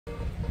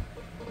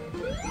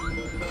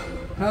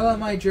Hello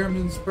my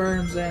German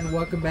sperms and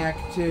welcome back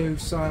to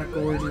Sonic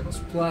Origins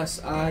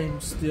Plus. I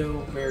am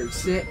still very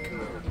sick.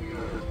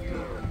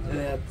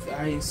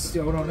 I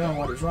still don't know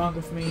what is wrong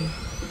with me.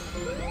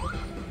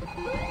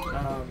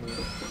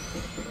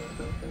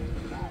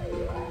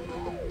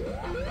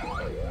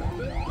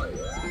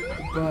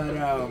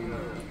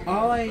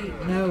 All I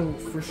know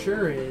for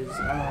sure is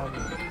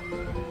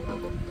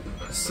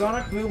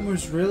Sonic Boom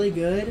was really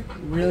good,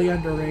 really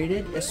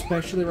underrated,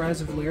 especially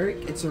Rise of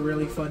Lyric. It's a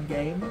really fun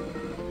game.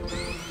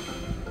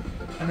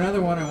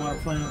 Another one I want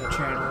to play on the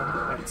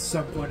channel at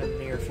some point in the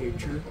near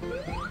future.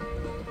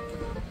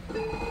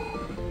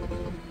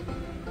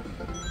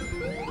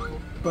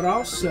 But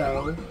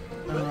also,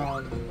 what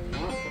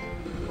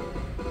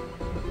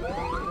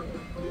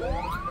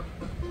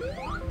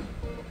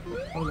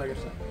was I gonna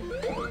say?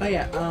 Oh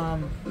yeah,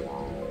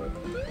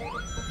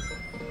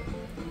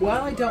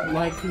 while I don't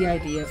like the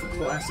idea of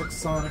classic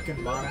Sonic and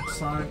modern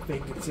Sonic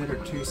being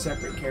considered two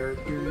separate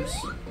characters,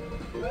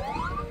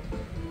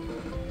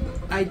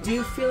 I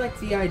do feel like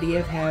the idea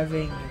of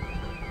having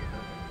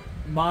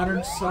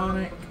modern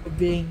Sonic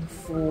being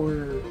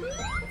for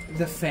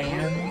the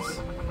fans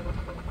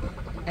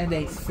and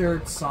a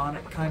third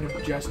Sonic kind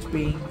of just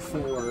being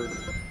for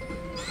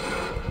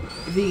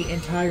the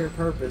entire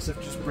purpose of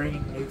just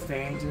bringing new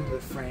fans into the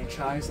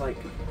franchise. Like,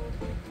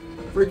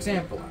 for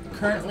example,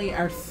 currently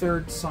our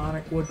third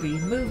Sonic would be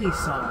Movie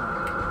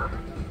Sonic.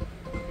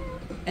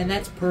 And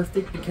that's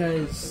perfect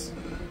because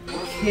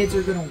kids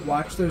are going to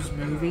watch those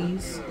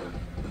movies,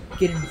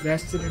 get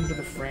invested into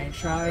the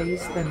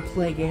franchise, then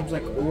play games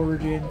like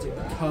Origins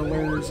and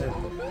Colors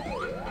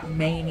and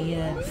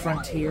Mania and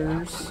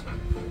Frontiers.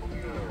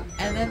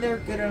 And then they're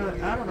gonna,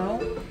 I don't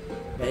know,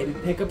 maybe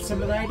pick up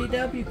some of the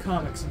IDW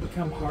comics and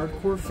become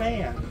hardcore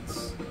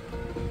fans.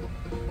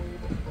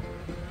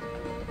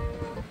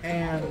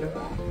 And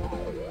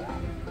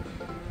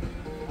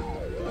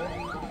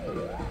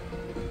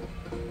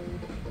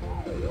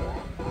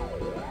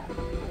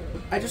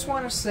I just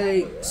want to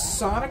say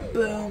Sonic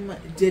Boom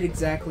did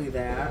exactly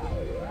that.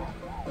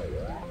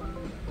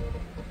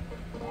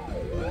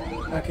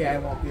 Okay, I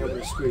won't be able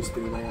to squeeze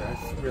through there.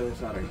 I really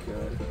thought I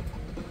could.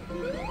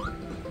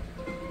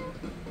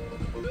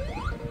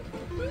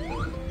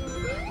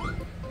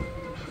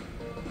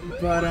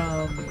 But,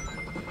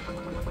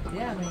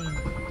 yeah, I mean,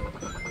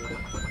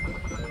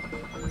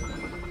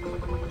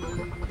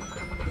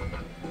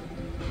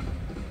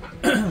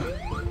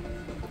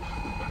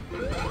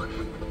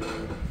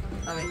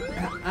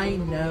 I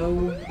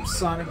know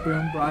Sonic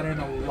Boom brought in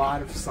a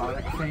lot of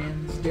Sonic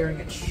fans during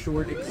its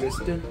short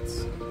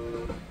existence.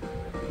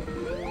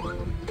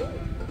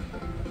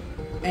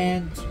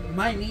 And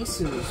my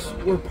nieces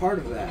were part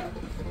of that.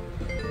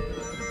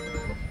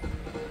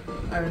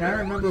 I mean, I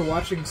remember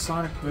watching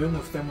Sonic Boom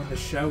with them when the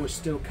show was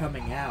still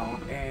coming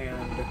out,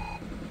 and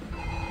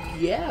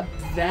yeah,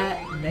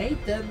 that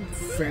made them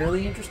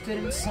fairly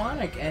interested in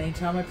Sonic.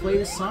 Anytime I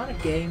played a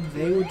Sonic game,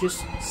 they would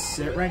just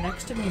sit right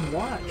next to me and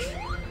watch.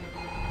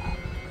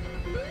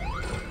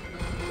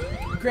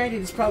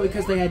 Granted, it's probably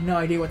because they had no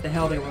idea what the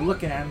hell they were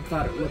looking at and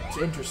thought it looked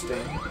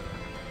interesting.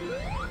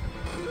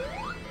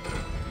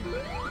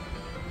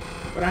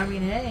 But I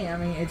mean, hey,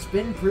 it's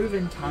been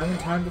proven time and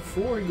time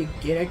before, you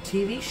get a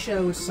TV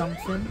show or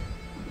something,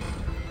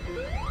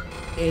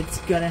 it's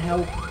gonna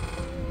help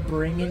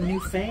bring in new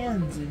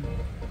fans and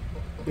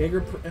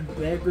bigger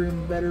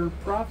and better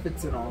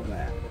profits and all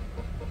that.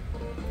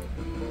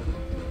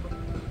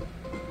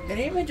 And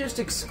even just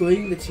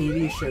excluding the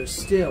TV show,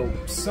 still,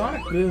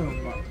 Sonic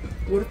Boom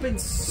would have been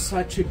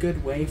such a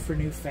good way for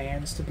new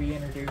fans to be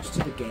introduced to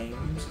the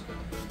games.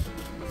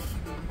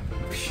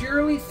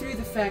 Purely through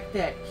the fact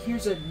that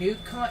here's a new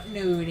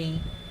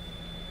continuity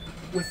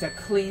with a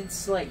clean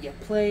slate. You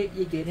play it,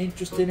 you get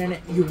interested in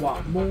it, you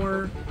want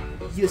more.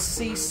 You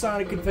see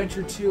Sonic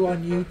Adventure 2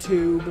 on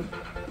YouTube,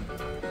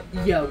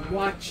 you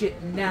watch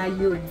it, now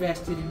you're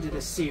invested into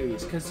the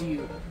series because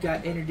you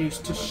got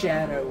introduced to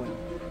Shadow and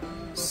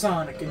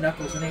Sonic and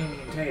Knuckles and Amy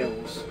and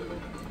Tails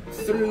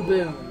through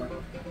Boom.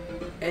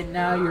 And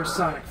now you're a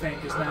Sonic fan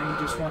because now you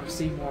just want to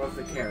see more of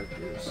the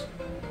characters.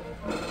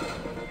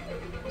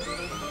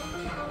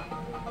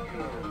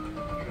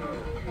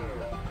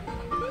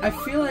 I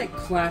feel like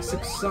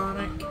classic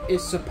Sonic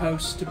is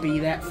supposed to be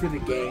that for the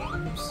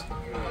games.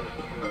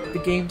 The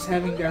games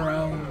having their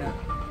own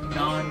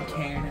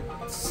non-canon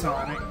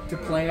Sonic to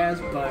play as,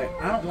 but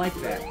I don't like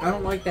that. I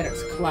don't like that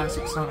it's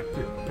classic Sonic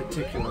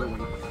particularly.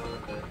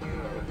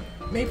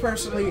 Me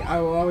personally, I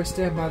will always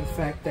stand by the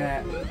fact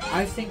that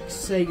I think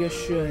Sega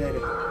should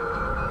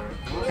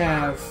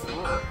have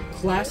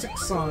classic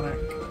Sonic.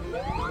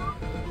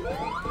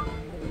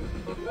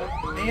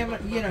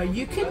 And, you know,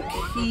 you can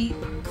keep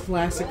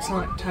classic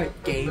Sonic type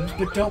games,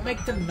 but don't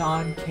make them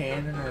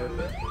non-canon or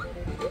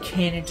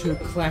canon to a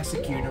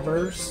classic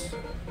universe.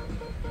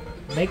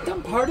 Make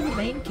them part of the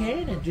main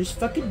canon. Just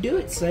fucking do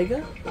it,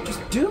 Sega.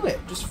 Just do it.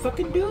 Just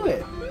fucking do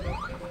it.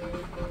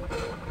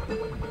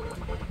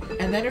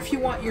 And then if you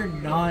want your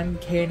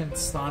non-canon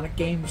Sonic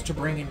games to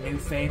bring in new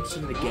fans to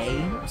the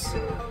games,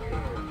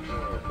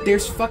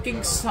 There's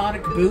fucking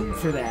Sonic Boom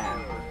for that.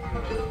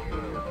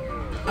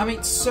 I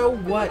mean, so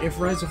what if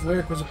Rise of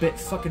Lyric was a bit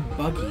fucking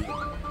buggy?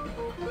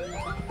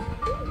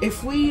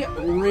 If we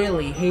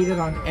really hated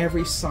on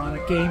every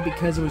Sonic game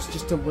because it was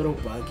just a little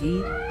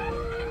buggy,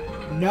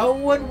 no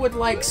one would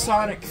like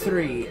Sonic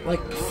 3.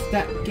 Like,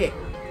 that game.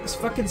 This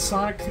fucking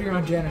Sonic 3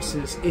 on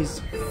Genesis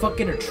is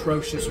fucking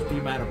atrocious with the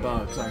amount of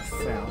bugs I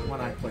found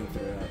when I played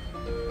through it.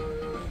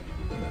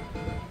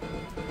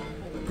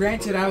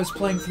 Granted, I was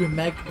playing through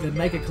the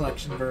Mega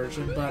Collection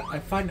version, but I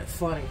find it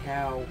funny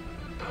how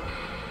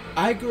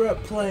I grew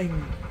up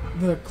playing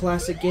the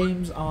classic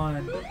games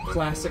on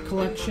Classic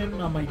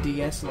Collection on my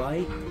DS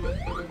Lite.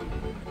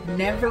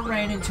 Never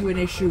ran into an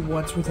issue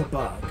once with a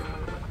bug.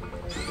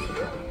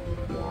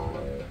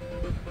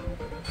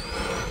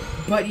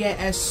 But yet,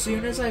 as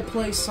soon as I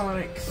play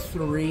Sonic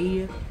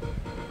 3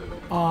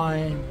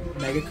 on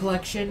Mega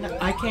Collection,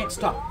 I can't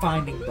stop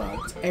finding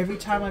bugs. Every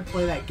time I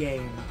play that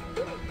game,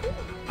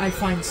 I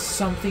find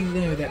something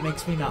new that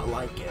makes me not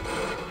like it.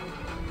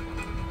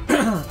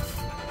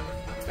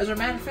 As a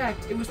matter of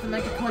fact, it was the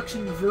Mega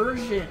Collection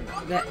version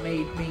that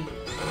made me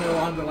no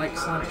longer like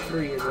Sonic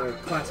 3 as a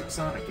classic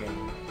Sonic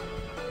game.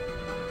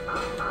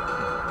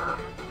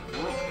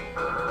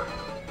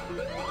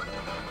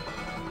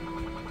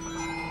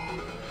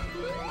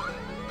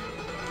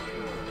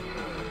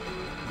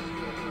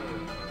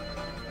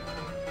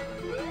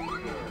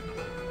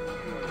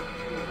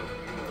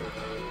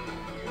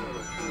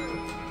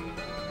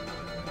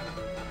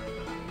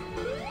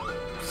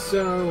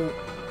 So,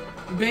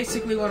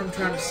 basically what I'm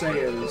trying to say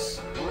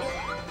is,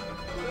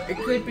 it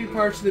could be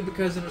partially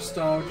because of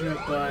nostalgia,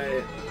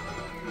 but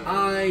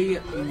I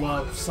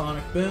love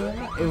Sonic Boom.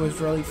 It was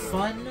really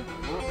fun,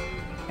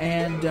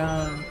 and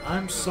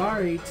I'm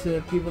sorry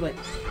to people that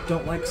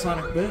don't like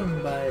Sonic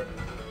Boom, but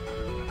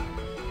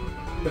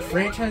the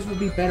franchise would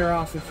be better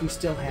off if we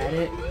still had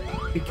it,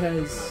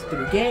 because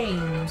through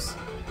games,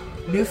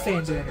 new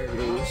fans are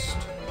introduced,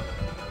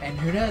 and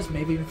who knows,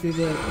 maybe even through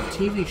the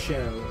TV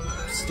show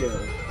still.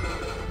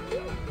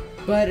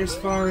 But as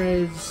far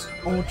as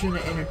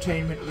alternate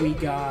entertainment, we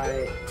got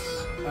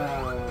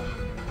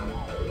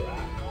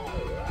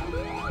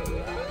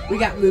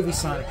Movie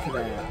Sonic for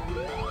that.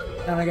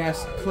 And I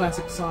guess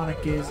Classic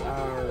Sonic is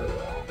our...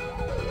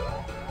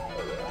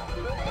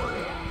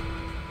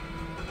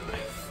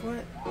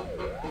 What?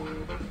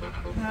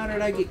 How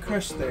did I get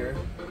crushed there?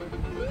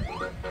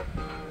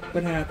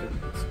 What happened?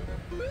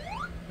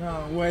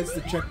 Oh, where's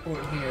the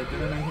checkpoint here?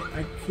 Didn't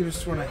I could have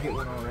sworn I hit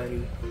one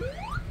already.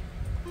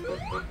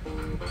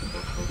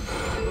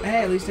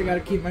 Hey, at least I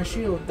gotta keep my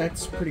shield.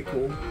 That's pretty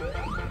cool.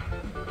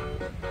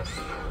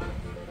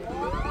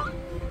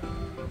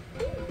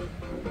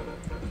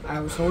 I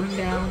was holding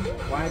down.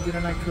 Why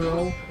didn't I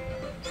curl?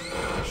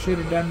 I should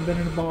have been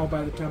in a ball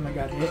by the time I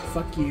got hit.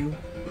 Fuck you.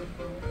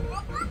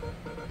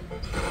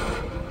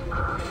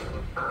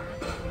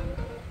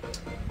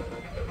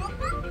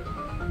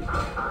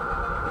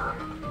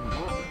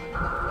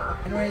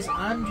 Anyways,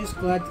 I'm just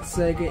glad that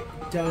Sega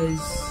does,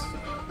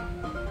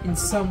 in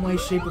some way,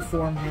 shape, or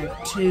form,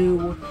 have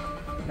two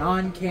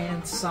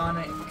non-canon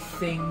Sonic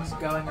things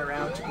going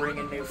around to bring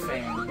in new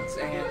fans,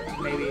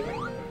 and maybe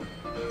even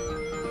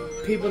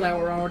people that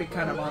were already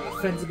kind of on the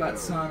fence about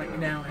Sonic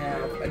now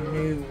have a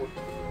new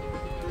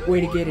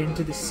way to get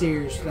into the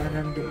series without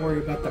having to worry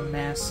about the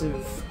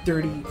massive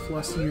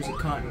 30-plus years of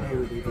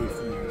continuity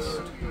they've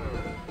missed.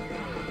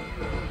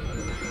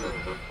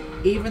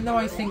 Even though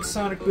I think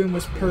Sonic Boom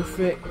was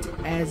perfect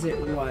as it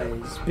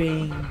was,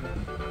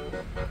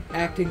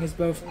 acting as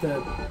both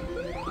the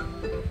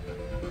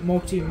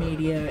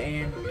multimedia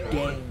and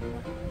game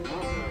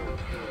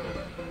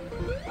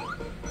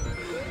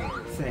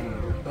thing,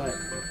 but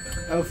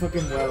oh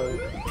fucking well,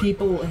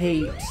 people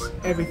hate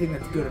everything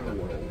that's good in the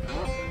world.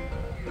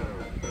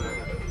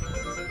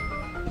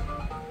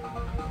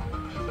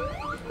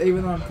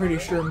 Even though I'm pretty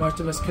sure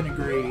most of us can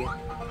agree,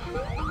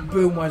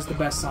 Boom was the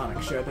best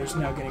Sonic show, there's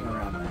no getting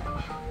around that.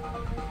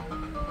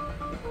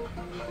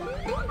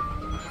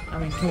 I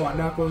mean, come on,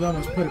 Knuckles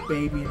almost put a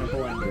baby in a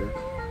blender.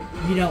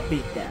 You don't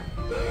beat that.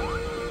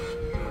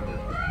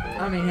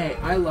 I mean, hey,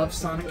 I love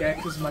Sonic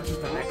X as much as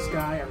the next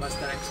guy, unless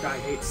the next guy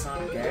hates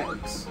Sonic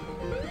X.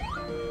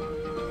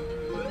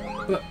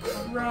 But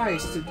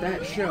Christ, did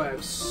that show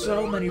have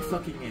so many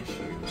fucking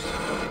issues.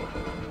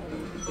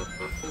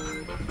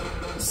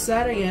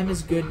 Sad AM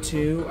is good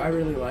too, I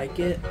really like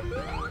it.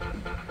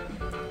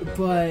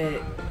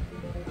 But,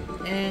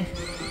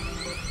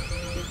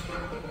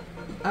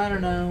 I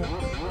don't know.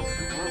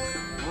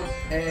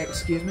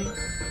 Excuse me?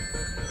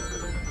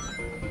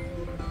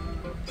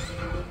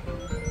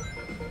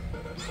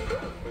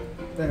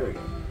 There we go.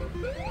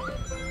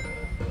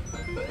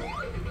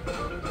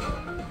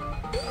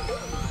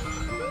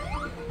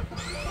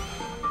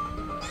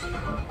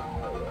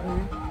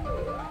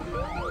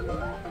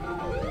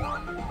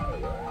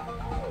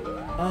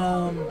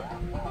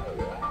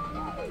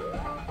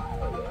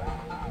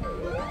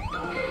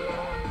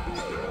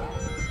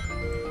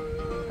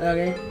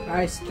 Okay,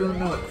 I still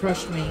know it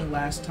crushed me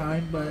last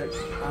time, but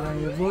I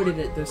avoided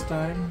it this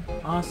time.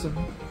 Awesome.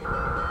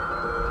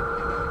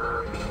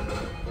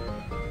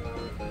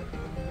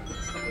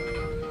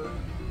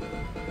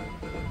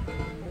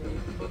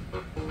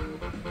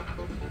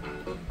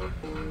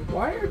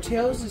 Why are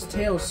Tails'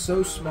 tails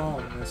so small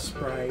in this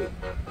sprite?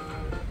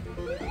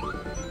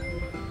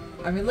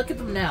 I mean, look at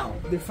them now.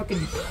 They're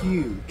fucking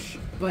huge.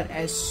 But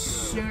as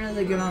soon as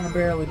they get on a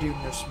barrel of doom,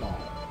 they're small.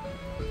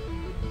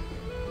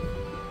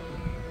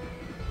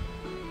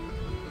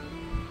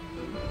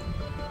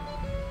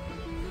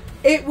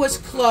 It was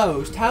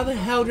closed. How the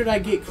hell did I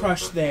get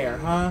crushed there,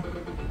 huh?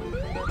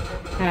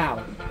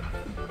 How?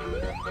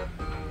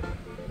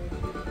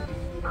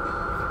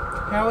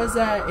 How is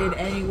that in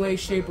any way,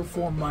 shape, or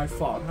form my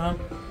fault, huh?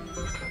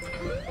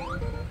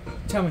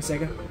 Tell me,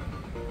 Sega.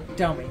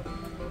 Tell me.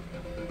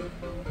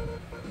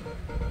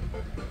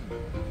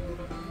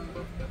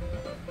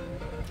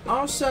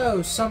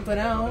 Also, something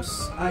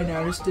else I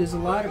noticed is a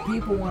lot of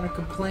people want to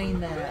complain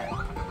that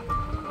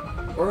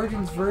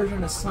Origin's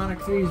version of Sonic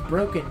 3 is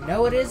broken.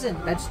 No, it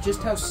isn't. That's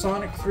just how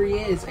Sonic 3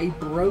 is. A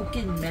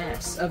broken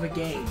mess of a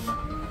game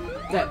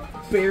that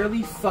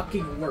barely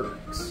fucking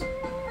works.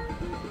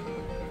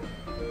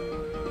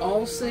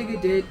 All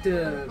Sega did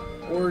to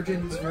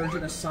Origin's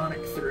version of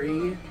Sonic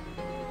 3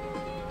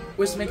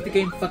 was make the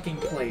game fucking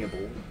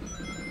playable.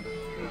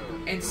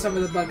 And some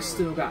of the bugs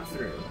still got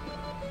through.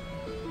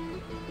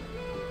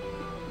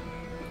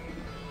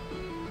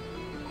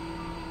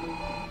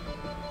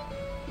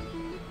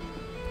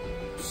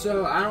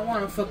 So I don't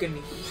want to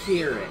fucking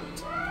hear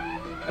it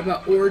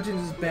about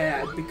Origins is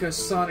bad because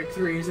Sonic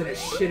 3 isn't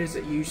as shit as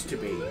it used to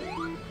be.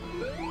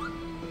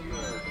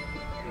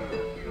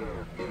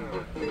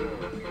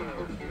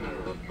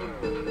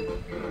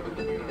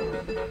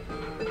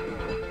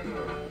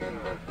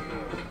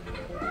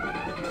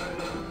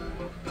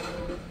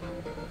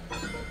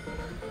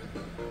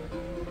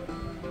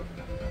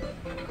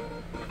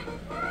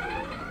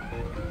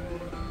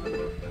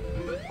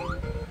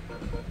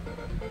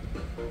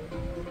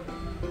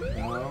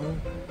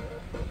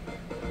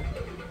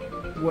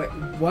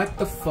 What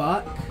the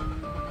fuck?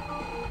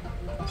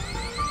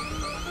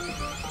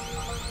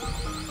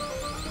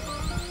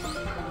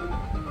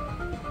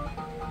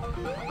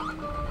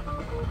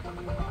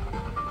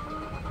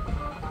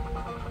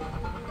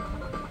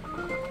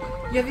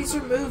 Yeah, these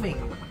are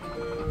moving.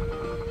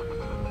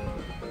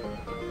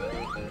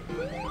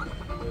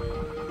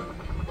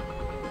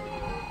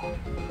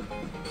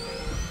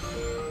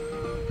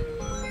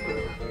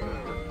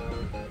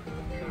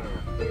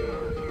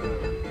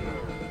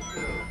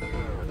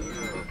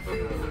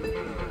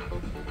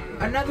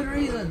 Another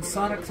reason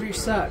Sonic 3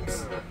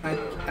 sucks.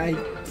 I'm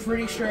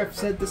pretty sure I've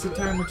said this a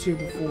time or two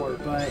before,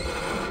 but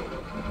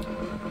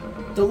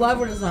the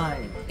level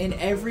design in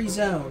every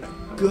zone,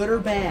 good or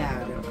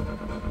bad,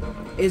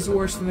 is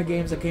worse than the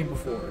games that came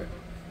before it.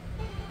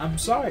 I'm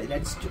sorry,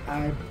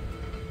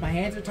 my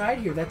hands are tied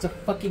here. That's a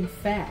fucking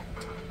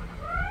fact.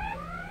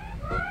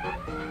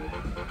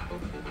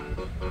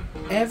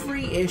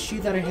 Every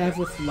issue that I have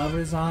with level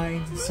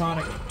designs in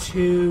Sonic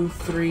 2,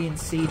 3, and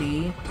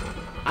CD,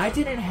 I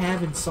didn't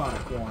have in Sonic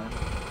 1.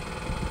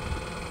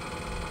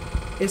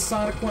 Is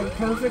Sonic 1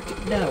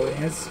 perfect? No, it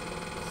has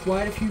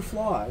quite a few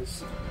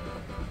flaws.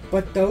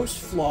 But those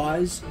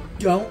flaws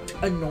don't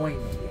annoy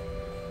me.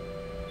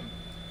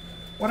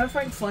 What I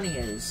find funny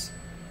is,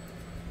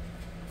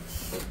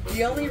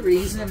 the only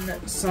reason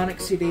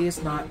Sonic CD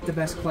is not the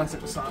best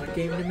classic Sonic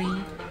game to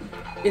me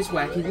is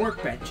Wacky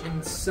Workbench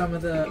and some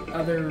of the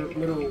other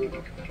little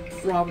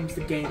problems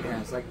the game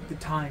has, like the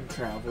time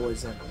travel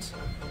isn't...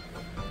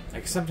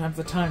 Like, sometimes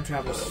the time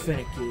travel's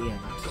finicky and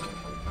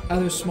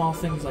other small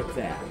things like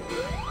that.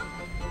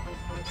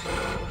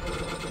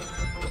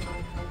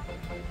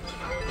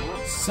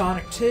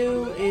 Sonic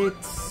 2,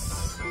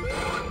 it's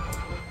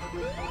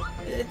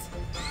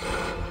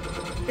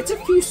a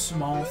few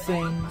small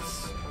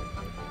things.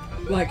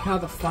 Like how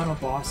the final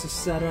boss is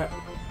set up.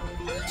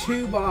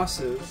 2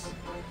 bosses.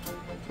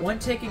 One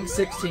taking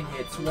 16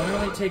 hits, one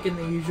only taking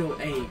the usual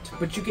 8,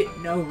 but you get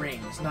no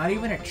rings, not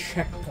even a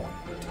checkpoint.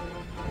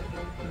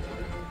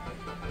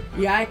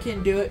 Yeah, I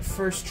can do it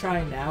first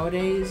try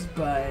nowadays,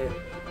 but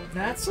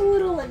that's a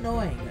little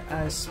annoying,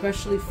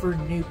 especially for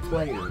new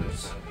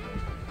players.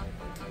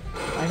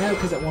 I know,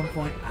 because at one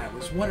point I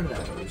was one of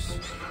those.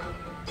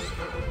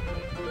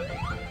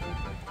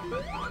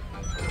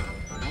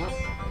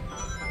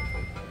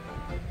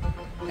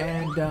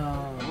 And,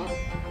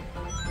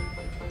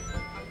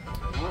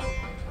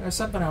 there's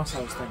something else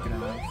I was thinking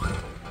of.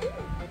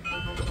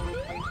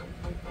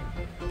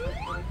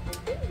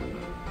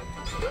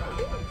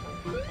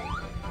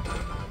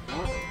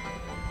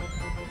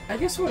 I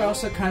guess what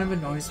also kind of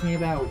annoys me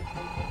about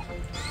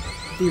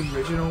the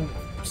original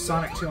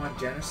Sonic 2 on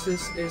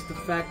Genesis is the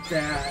fact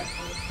that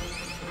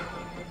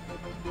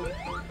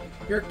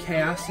your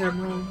Chaos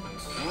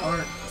Emeralds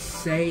aren't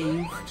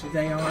saved,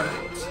 they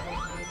aren't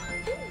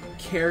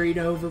carried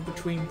over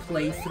between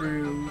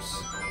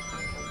playthroughs.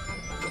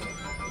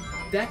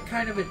 That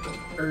kind of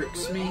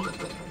irks me.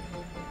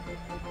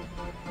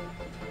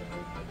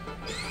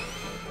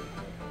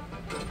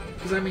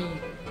 Because, I mean,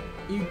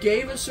 You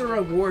gave us a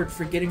reward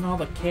for getting all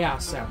the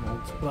Chaos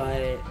Emeralds,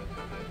 but...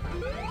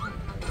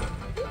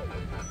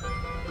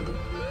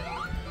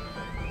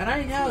 And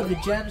I know the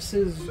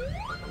Genesis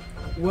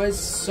was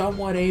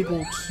somewhat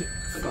able to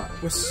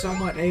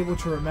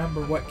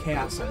remember what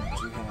Chaos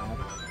Emeralds you had.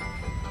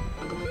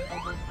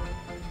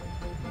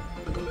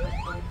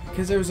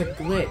 Because there was a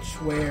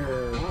glitch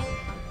where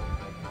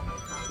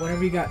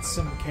whenever you got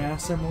some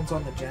Chaos Emeralds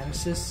on the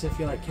Genesis, if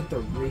you like hit the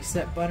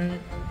reset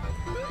button,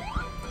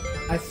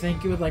 I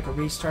think it would like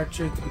restart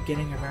you at the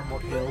beginning of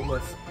Emerald Hill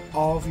with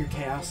all of your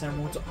Chaos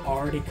Emeralds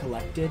already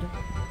collected.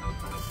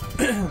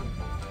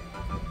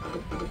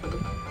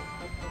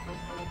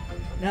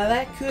 Now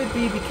that could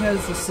be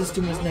because the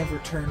system was never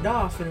turned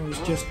off and it was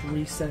just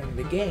resetting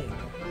the game.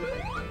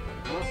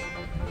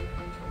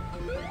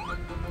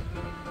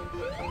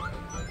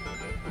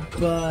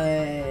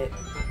 But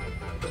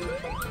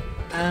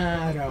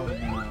I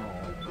don't know.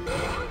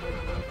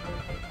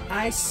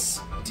 I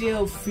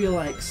still feel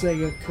like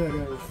Sega could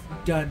have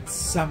done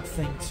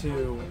something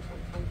to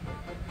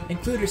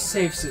include a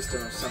save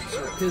system of some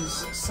sort,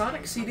 because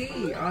Sonic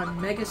CD on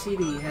Mega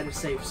CD had a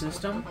save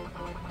system,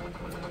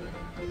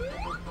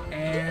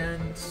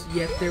 and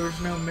yet there was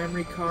no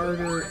memory card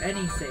or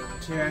anything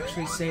to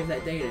actually save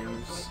that data. It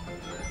was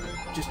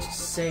just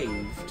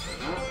saved.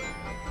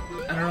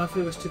 I don't know if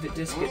it was to the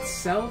disc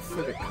itself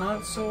or the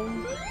console,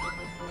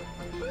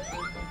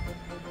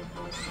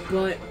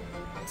 but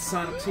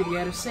Sonic CD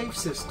had a save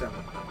system.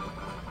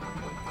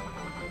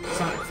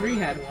 Sonic 3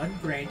 had one.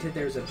 Granted,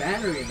 there was a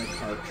battery in the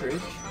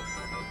cartridge,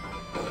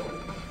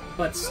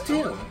 but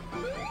still,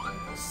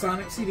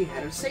 Sonic CD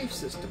had a save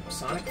system.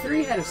 Sonic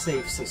 3 had a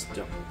save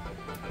system.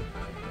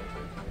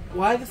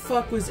 Why the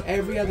fuck was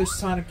every other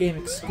Sonic game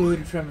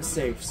excluded from a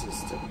save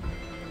system?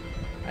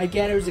 I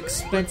get it was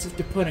expensive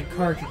to put in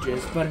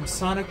cartridges, but in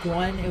Sonic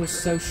 1, it was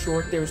so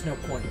short there was no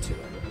point to it.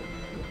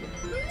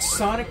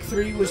 Sonic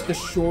 3 was the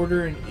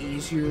shorter and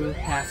easier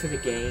half of the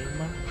game,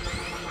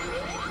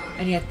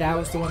 and yet that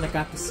was the one that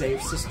got the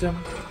save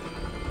system.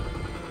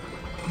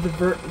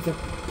 The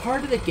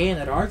part of the game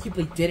that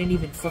arguably didn't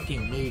even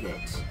fucking need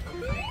it.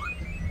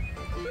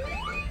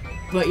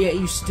 But yet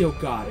you still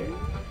got it.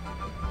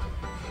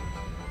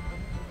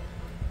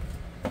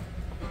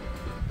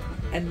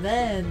 And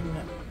then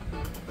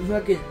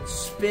fucking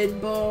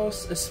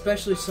Spinballs,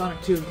 especially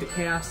Sonic 2 with the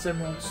Chaos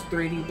Emeralds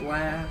 3D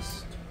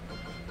Blast.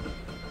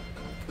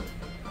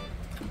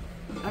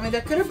 I mean,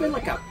 that could have been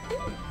like a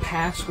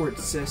password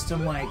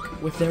system,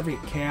 like with every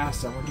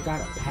Chaos Emerald you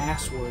got a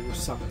password or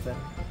something.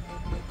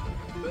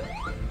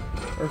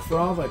 Or for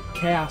all the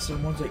Chaos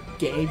Emeralds that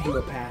gave you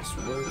a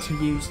password to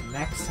use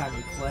next time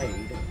you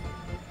played.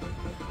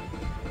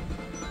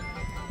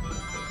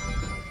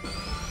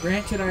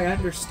 Granted, I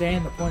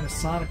understand the point of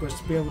Sonic was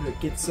to be able to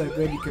get so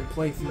good you can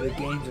play through the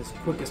games as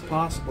quick as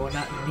possible and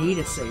not need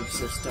a save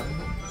system.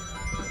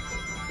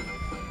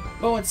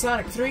 But when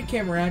Sonic 3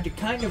 came around, it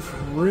kind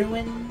of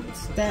ruined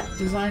that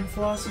design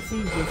philosophy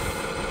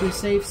with the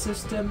save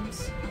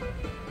systems.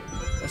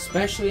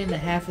 Especially in the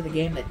half of the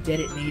game that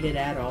didn't need it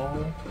at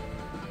all.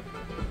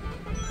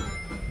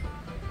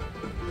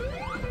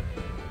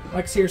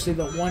 Like, seriously,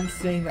 the one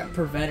thing that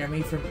prevented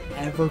me from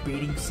ever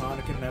beating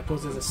Sonic and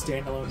Knuckles as a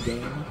standalone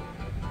game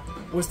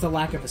was the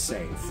lack of a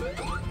save.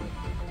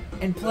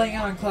 And playing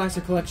out on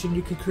Classic Collection,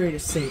 you could create a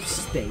save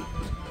state.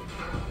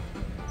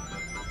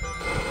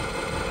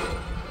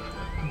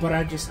 But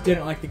I just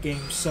didn't like the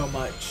game so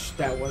much,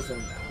 that wasn't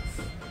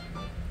enough.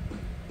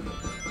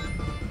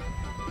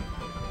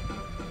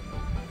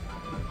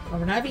 I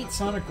mean, I beat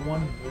Sonic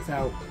 1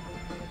 without...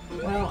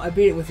 Well, I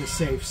beat it with a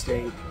save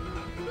state.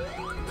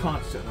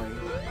 Constantly.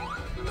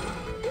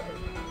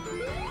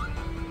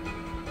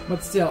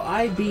 But still,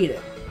 I beat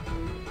it.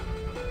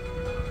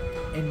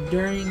 And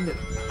during the...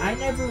 I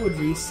never would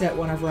reset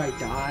whenever I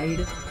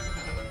died.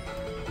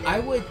 I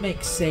would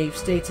make save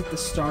states at the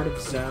start of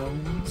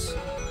zones.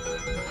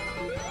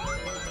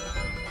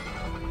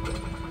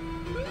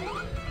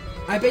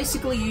 I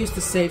basically used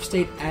the save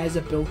state as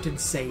a built-in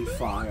save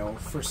file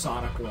for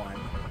Sonic 1.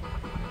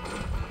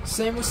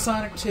 Same with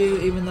Sonic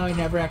 2, even though I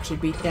never actually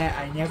beat that,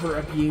 I never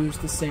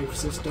abused the save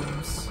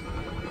systems.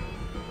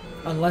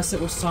 Unless it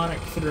was Sonic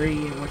 3,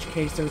 in which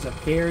case there was a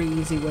very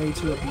easy way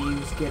to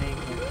abuse getting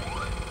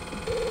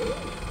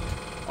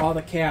all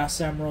the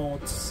Chaos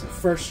Emeralds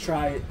first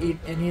try,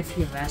 and if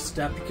you messed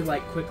up, you could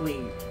like quickly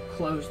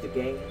close the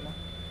game.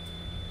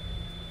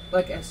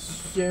 Like as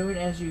soon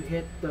as you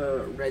hit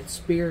the red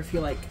spear, if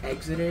you like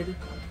exited,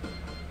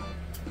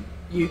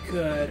 you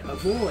could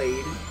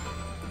avoid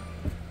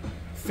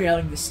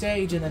failing the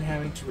stage and then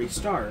having to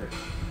restart,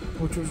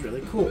 which was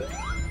really cool.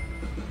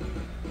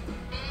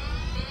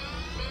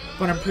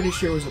 But I'm pretty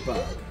sure it was a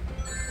bug.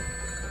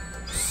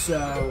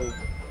 So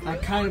I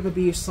kind of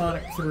abused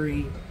Sonic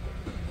 3.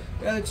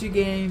 The other two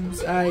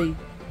games, I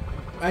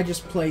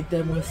just played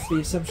them with the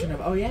assumption of,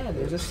 oh yeah,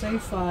 there's a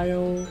save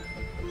file.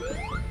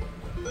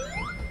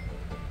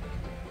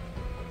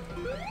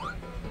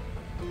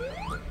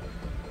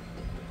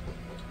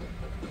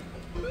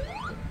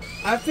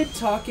 I've been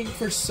talking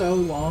for so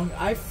long,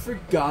 I've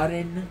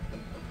forgotten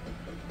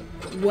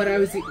what I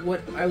was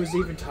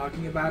even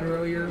talking about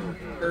earlier,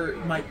 or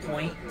my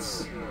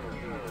points.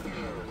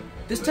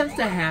 This tends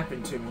to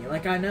happen to me.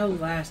 Like, I know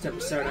last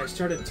episode I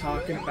started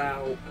talking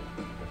about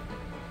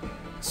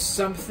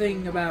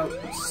something about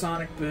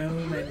Sonic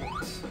Boom and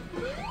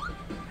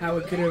how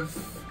it could have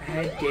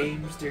had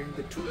games during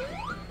the...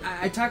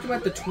 I talked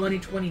about the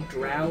 2020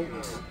 drought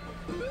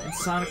and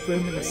Sonic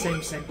Boom in the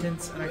same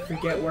sentence, and I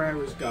forget where I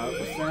was going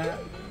with that.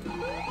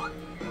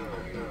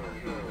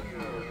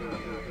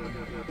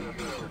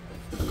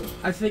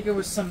 I think it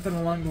was something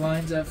along the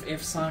lines of,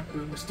 if Sonic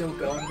Boom was still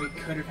going, we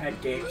could have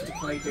had games to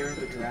play during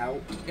the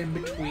drought, in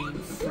between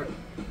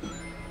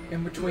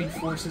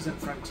Forces and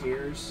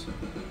Frontiers.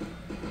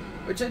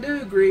 Which I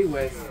do agree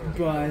with,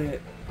 but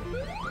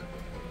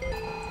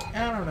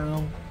I don't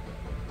know.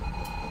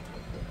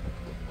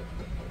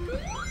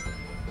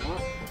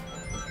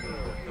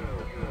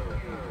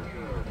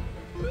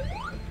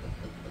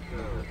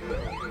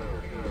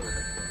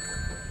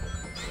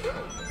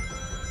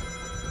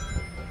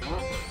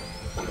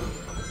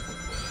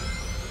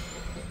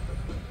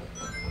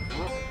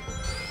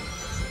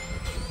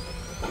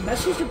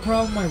 That's just a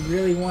problem I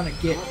really want to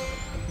get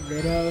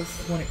rid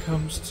of when it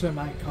comes to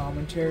my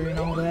commentary and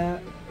all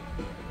that.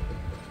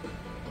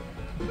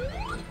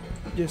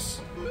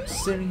 Just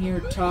sitting here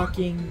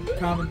talking,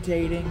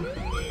 commentating,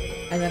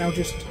 and then I'll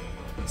just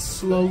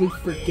slowly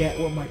forget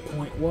what my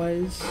point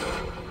was.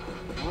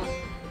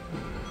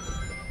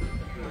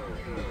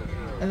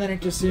 And then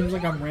it just seems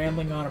like I'm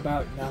rambling on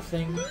about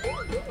nothing,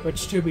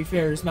 which, to be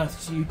fair, is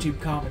most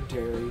YouTube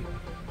commentary.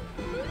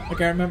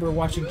 Like, I remember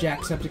watching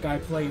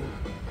Jacksepticeye play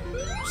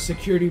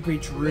Security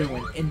Breach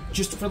Ruin, and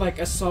just for like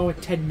a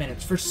solid 10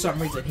 minutes, for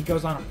some reason, he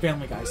goes on a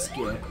Family Guy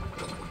skit.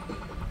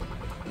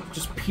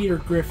 Just Peter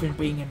Griffin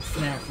being in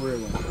FNAF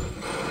Ruin.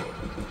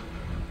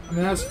 I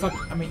mean, that was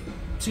I mean,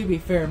 to be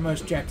fair,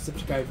 most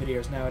Jacksepticeye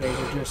videos nowadays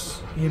are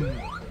just him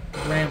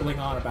rambling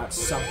on about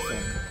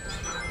something.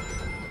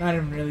 Not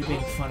even really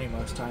being funny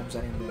most times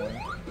anymore.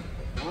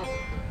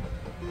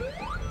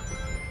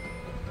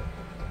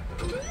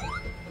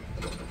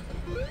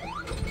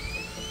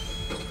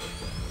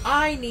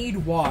 I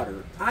need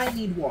water. I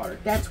need water.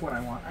 That's what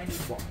I want. I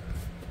need water.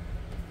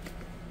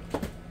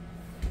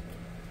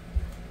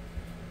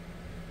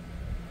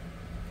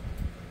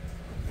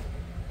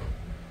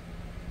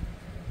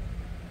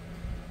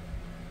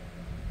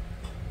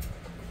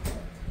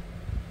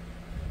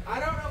 I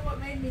don't know what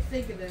made me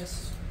think of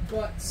this,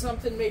 but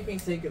something made me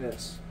think of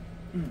this.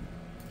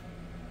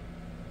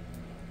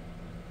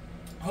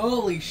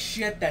 Holy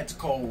shit, that's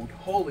cold.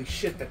 Holy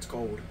shit, that's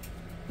cold.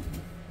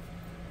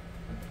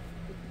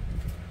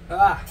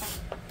 Ah.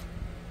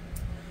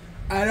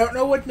 I don't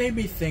know what made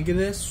me think of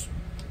this.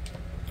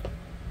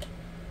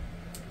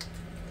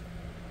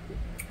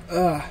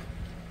 But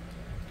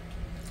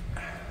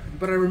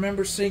I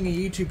remember seeing a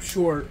YouTube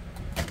short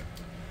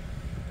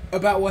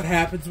about what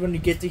happens when you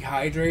get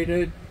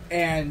dehydrated,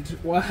 and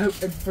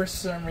for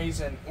some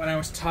reason, when I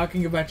was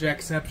talking about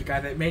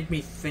Jacksepticeye, that made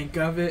me think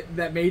of it.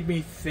 That made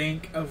me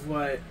think of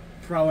what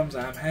problems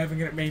I'm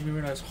having, and it made me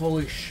realize,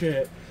 holy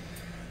shit.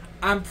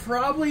 I'm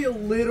probably a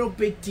little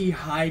bit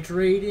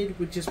dehydrated,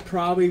 which is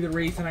probably the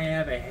reason I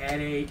have a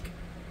headache,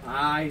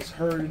 eyes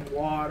hurting,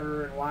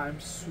 water, and why I'm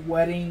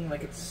sweating.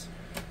 Like, it's...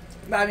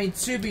 I mean,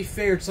 to be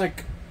fair, it's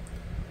like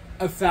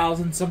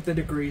 1,000-something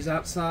degrees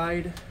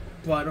outside,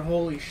 but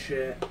holy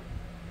shit.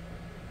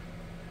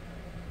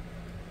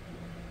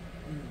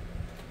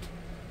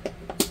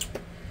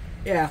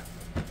 Yeah.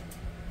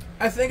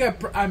 I'm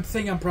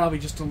probably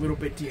just a little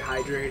bit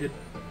dehydrated.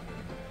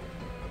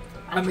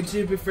 I mean,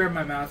 to be fair,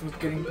 my mouth was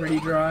getting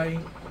pretty dry.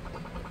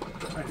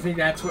 I think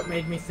that's what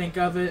made me think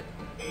of it.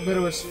 But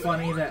it was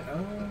funny that,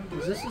 oh,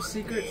 was this a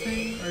secret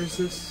thing? Or is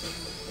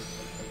this...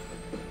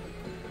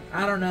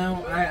 I don't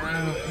know.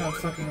 I'm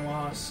fucking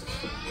lost.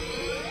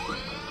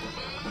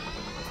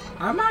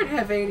 I might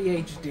have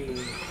ADHD.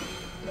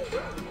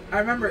 I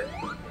remember...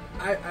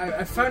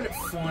 I found it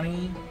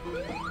funny...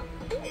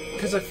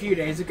 Because a few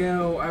days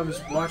ago, I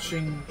was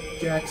watching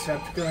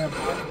Jacksepticeye and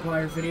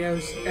Markiplier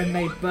videos, and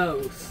they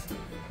both...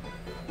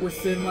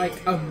 within like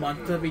a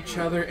month of each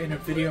other in a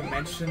video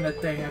mention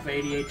that they have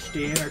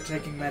ADHD and are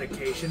taking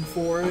medication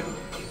for it.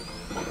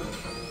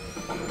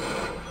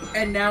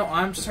 And now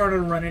I'm starting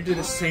to run into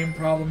the same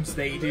problems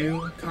they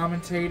do,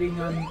 commentating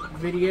on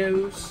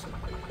videos.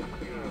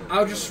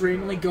 I'll just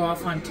randomly go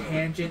off on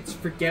tangents,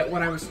 forget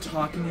what I was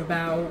talking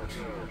about,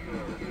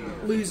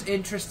 lose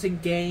interest in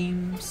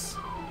games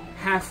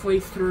halfway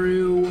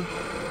through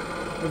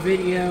the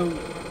video,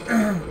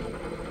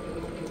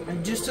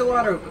 and just a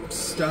lot of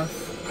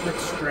stuff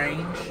that's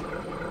strange.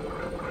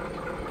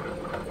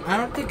 I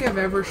don't think I've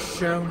ever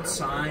shown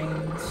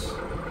signs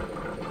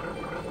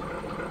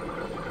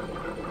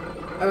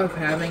of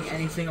having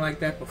anything like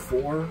that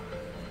before.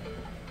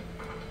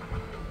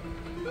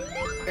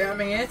 I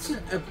mean,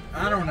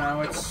 I don't know,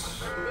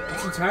 it's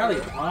entirely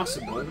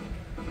possible.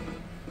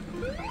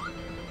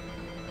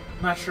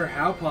 I'm not sure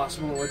how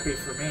possible it would be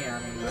for me. I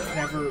mean, I've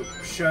never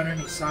shown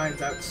any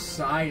signs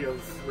outside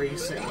of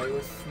recently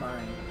with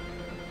my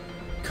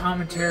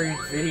commentary and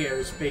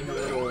videos being a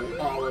little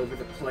all over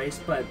the place,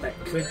 but that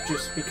could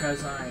just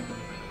because I'm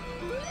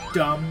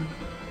dumb,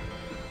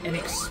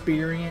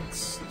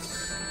 inexperienced,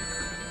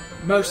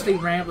 mostly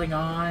rambling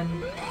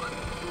on.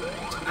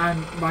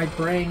 My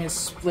brain is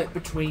split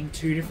between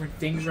two different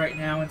things right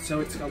now, and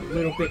so it's a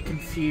little bit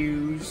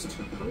confused.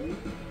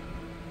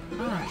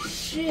 Ah,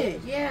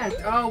 shit, yeah.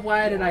 Oh,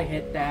 why did I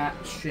hit that?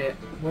 Shit.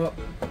 Well,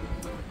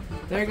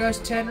 there goes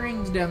 10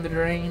 rings down the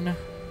drain.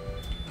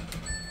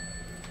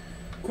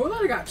 Cool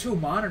that I got 2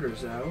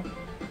 monitors, though.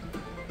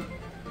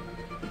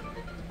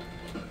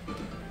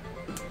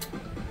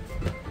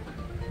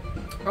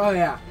 Oh,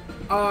 yeah.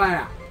 Oh,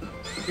 yeah.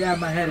 Yeah,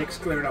 my headache's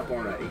cleared up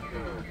already.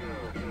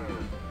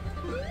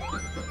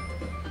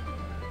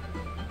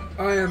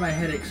 Oh, yeah, my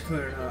headache's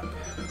clearing up.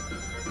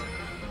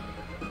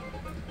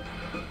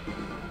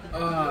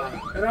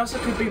 It also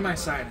could be my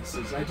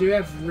sinuses. I do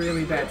have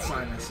really bad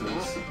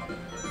sinuses.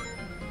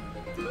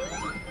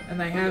 And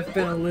they have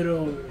been a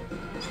little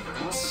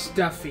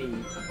stuffy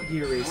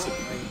here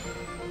recently.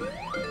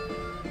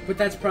 But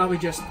that's probably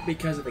just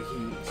because of the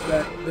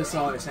heat. This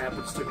always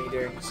happens to me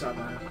during the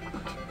summer.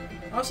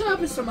 Also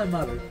happens to my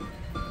mother.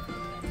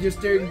 Just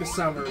during the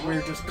summer,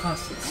 we're just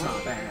constant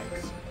snot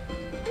bags.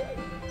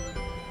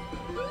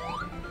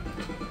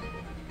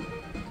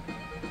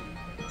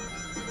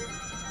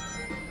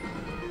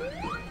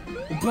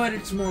 But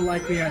it's more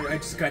likely I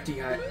just got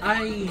dehydrated.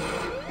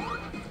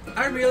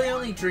 I really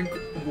only drink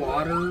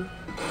water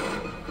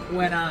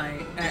when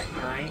at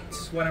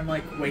night, when I'm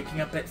like waking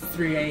up at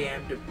 3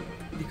 a.m. to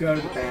go to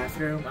the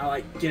bathroom. I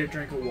like get a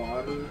drink of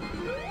water.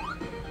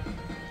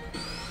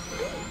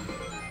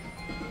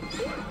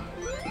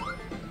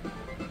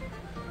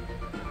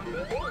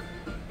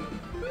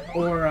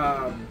 Or,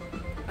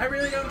 I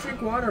really don't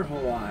drink water a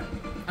whole lot.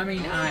 I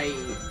mean, I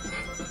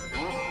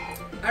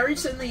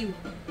recently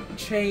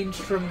changed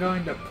from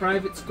going to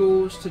private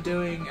schools to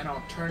doing an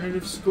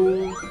alternative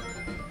school,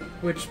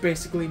 which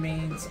basically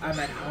means I'm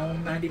at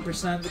home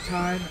 90% of the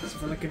time. It's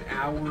for like an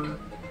hour,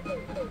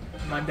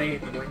 Monday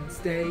and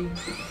Wednesday.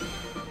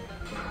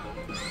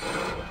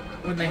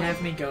 When they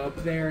have me go up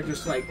there,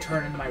 just like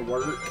turn in my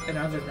work, and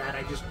other than that,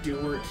 I just do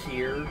work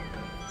here.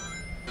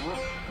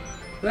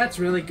 But that's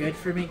really good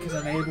for me because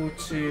I'm able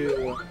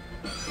to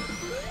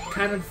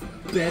kind of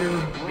better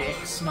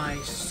mix my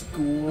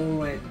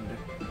school and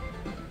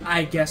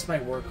I guess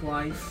my work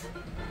life.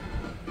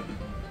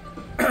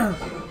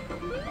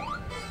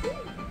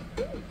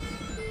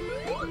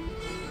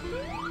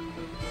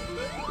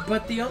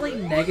 But the only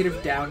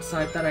negative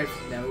downside that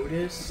I've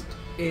noticed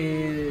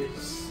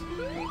is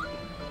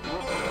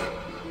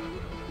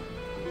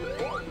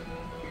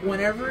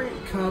whenever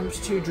it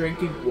comes to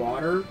drinking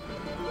water,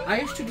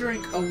 I used to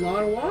drink a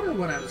lot of water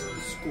when I was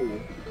in school.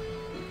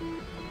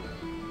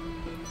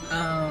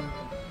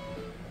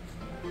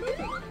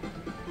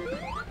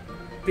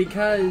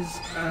 Because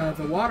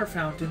the water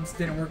fountains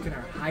didn't work in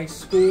our high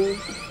school,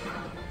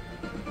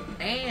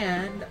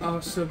 and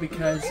also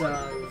because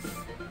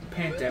of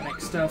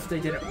pandemic stuff, they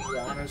didn't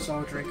want us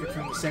all drinking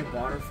from the same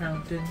water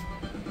fountain.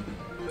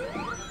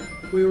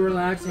 We were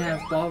allowed to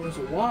have bottles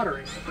of water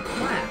in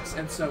class,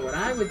 and so what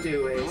I would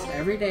do is,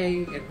 every day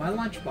in my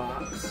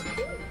lunchbox,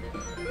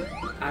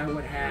 I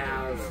would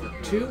have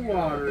 2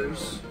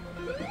 waters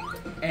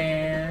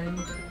and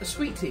a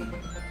sweet tea.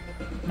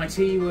 My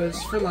tea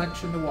was for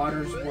lunch and the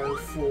waters were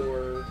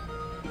for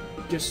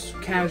just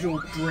casual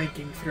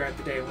drinking throughout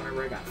the day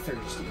whenever I got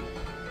thirsty.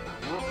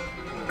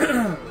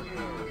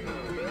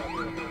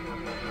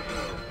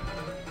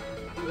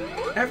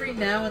 Every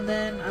now and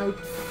then I would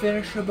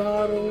finish a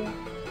bottle.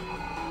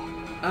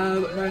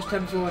 But most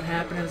times what would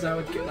happen is I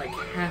would get like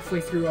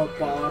halfway through a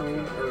bottle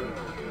or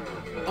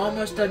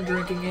almost done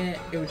drinking it.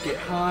 It would get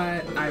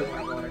hot. I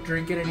wouldn't want to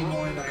drink it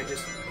anymore, and then I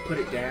just put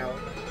it down.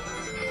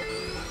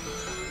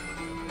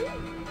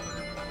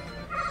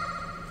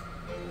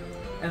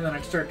 And then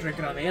I'd start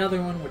drinking on the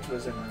other one, which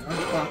was in my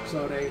lunchbox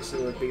all day, so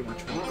it would be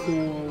much more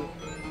cool.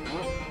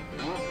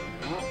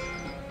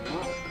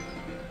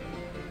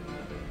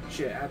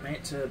 Shit, I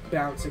meant to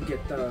bounce and get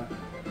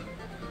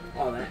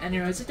all that.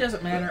 Anyways, it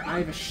doesn't matter. I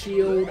have a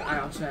shield. I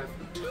also have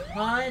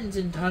tons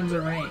and tons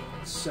of rings,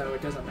 so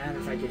it doesn't matter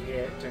if I get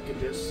hit. I can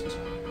just...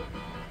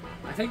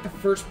 I think the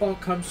first ball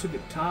comes to the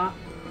top.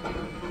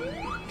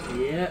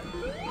 Yep.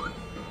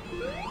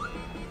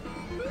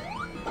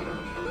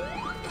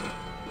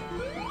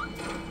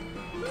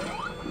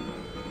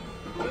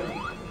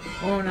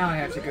 Oh, now I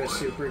have to go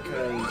super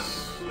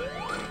because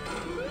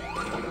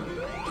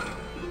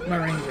my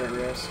rings are at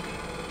risk.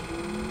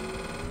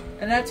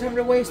 And that's time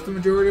to waste the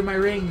majority of my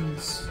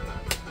rings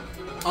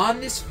on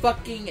this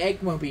fucking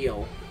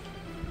Eggmobile.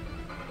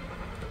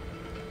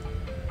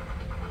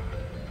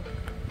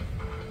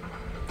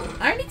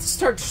 I need to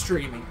start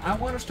streaming. I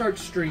want to start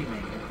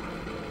streaming.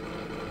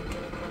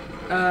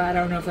 I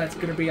don't know if that's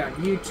going to be on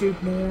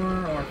YouTube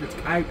more, or if it's...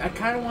 I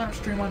kind of want to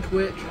stream on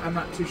Twitch. I'm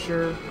not too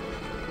sure.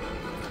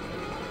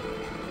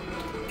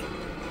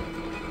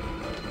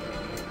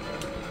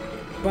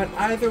 But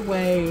either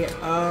way,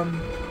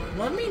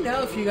 let me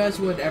know if you guys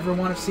would ever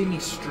want to see me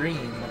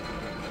stream.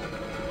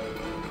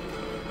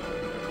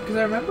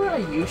 Because I remember I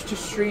used to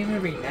stream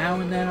every now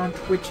and then on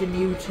Twitch and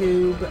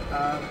YouTube.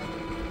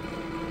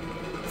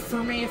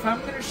 For me, if I'm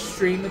going to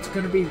stream, it's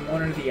going to be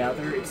one or the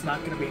other. It's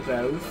not going to be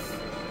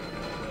both.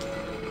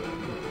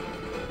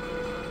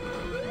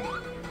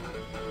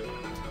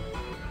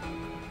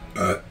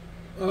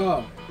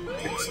 Oh,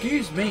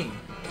 excuse me.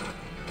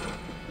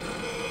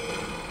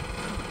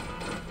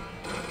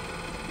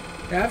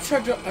 Yeah,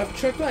 I've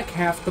chugged like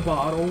half the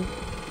bottle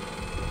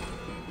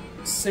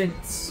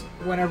since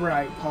whenever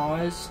I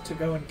paused to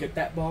go and get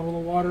that bottle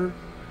of water.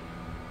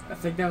 I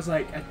think that was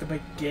like at the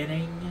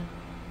beginning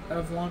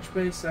of Launch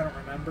Base. I don't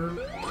remember.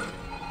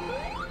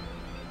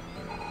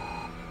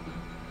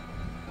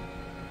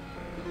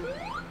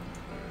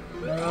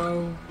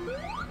 No.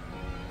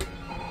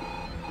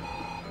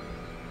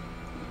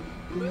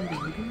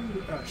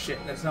 Oh shit,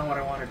 that's not what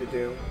I wanted to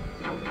do.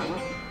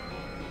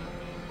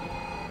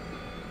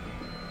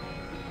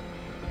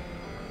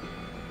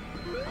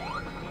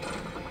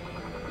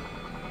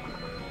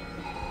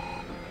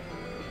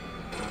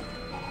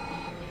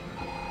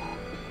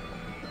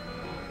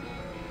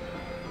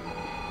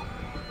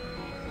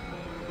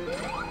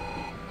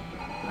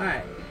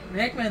 Alright, the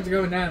Eggman's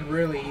going down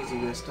really easy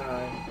this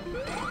time.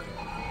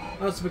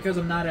 Also because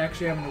I'm not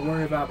actually having to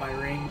worry about my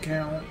ring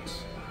count.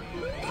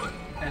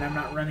 And I'm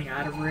not running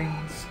out of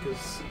rings,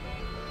 because...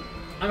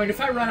 I mean, if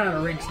I run out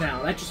of rings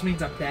now, that just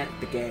means I'm bad at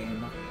the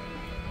game.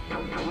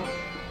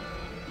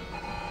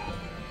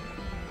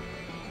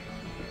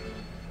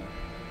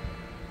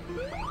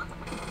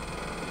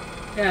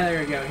 Yeah,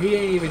 there we go. He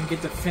didn't even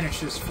get to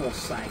finish his full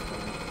cycle.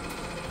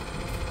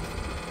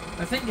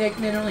 I think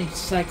Eggman only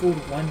cycled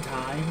one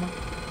time.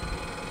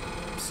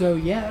 So,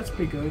 yeah, that's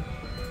pretty good.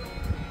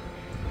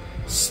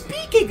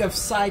 Speaking of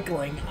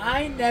cycling,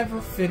 I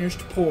never finished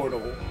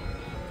Portal.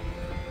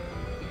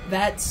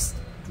 That's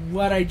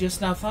what I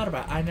just now thought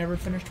about. I never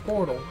finished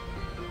Portal.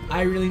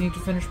 I really need to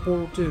finish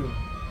Portal 2.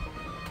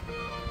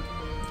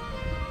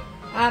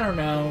 I don't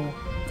know.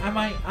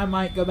 I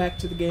might go back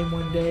to the game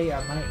one day.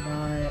 I might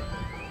not.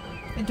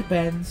 It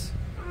depends.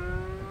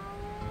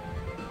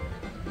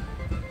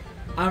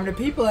 If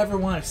people ever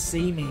want to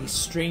see me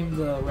stream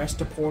the rest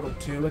of Portal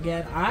 2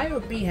 again, I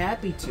would be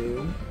happy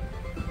to.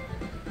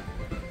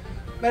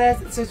 But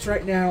as it sits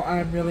right now,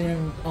 I'm really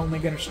only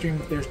going to stream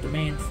if there's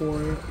demand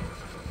for it.